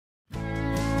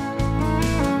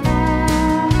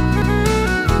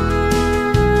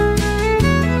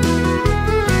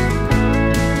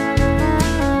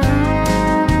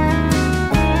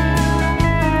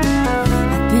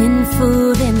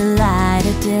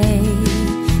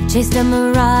Chased a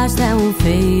mirage that won't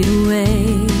fade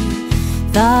away.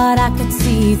 Thought I could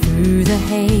see through the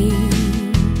haze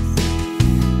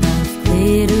of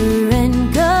glitter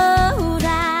and gold.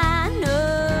 I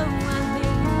know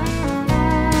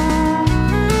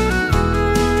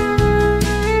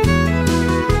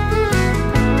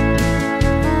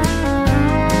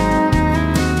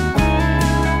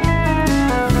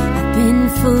I've been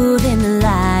fooled in the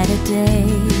light of day.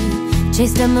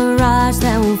 Chased a mirage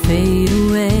that won't fade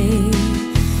away.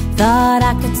 Thought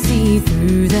I could see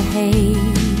through the haze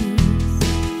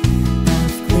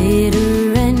of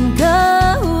glitter and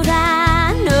gold.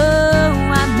 I know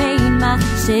I made my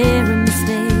share of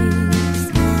mistakes.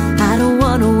 I don't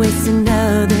want to waste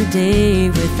another day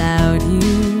without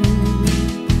you.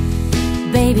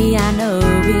 Baby, I know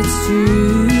it's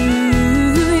true.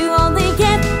 You only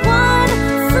get one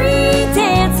free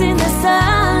dance in the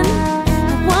sun.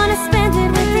 I want to spend it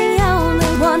with the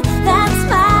only one that's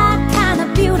my kind of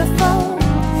beautiful.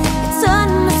 It's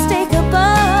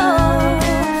unmistakable.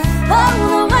 Oh,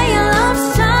 the way your love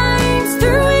shines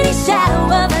through any shadow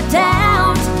of a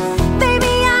doubt.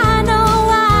 Baby, I know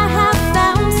I have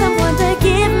found someone to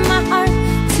give my heart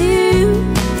to.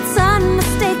 It's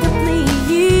unmistakably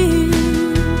you.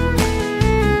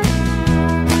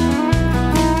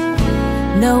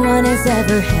 No one has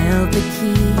ever held the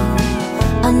key,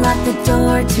 unlocked the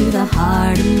door to the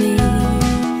heart of me,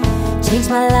 changed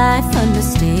my life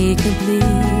unmistakably,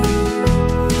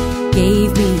 gave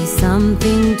me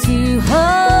something to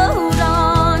hold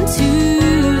on to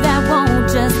that won't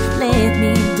just let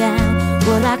me down.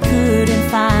 What I couldn't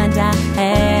find, I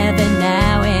have it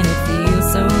now, and it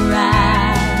feels so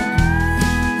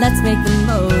right. Let's make the